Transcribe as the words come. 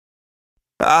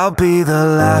I'll be the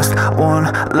last one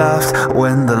left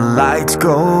when the lights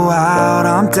go out.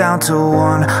 I'm down to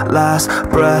one last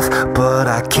breath, but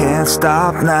I can't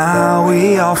stop now.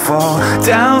 We all fall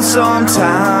down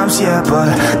sometimes, yeah,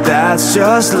 but that's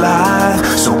just life.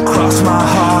 So cross my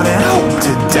heart and hope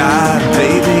to die.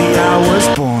 Baby, I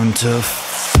was born to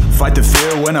fight the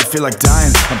fear when I feel like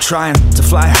dying. I'm trying to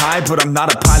fly high, but I'm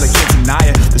not a pilot, can't deny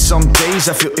it. There's some days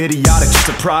I feel idiotic, just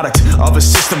a product of a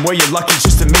system where you're lucky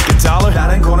just to make a dollar.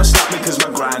 That ain't gonna stop me cause my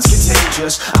grind's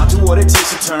contagious. I'll do what it takes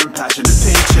to turn passion to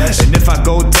paychecks. And if I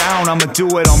go down, I'ma do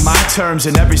it on my terms.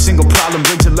 And every single problem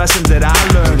brings a lesson that I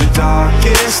learned. The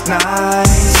darkest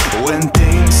nights, when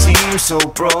things seem so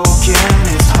broken,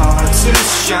 it's hard to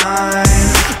shine,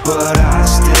 but I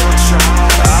still try.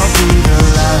 I'll be the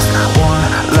last one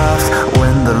left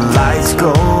when the lights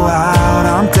go out.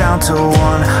 I'm down to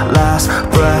one last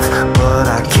breath, but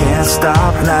I can't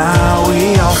stop now.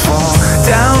 We all fall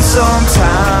down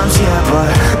sometimes, yeah,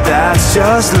 but that's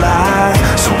just life.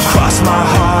 So cross my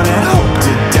heart and hope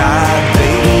to die.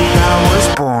 Baby, I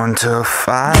was born to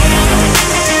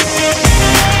fight.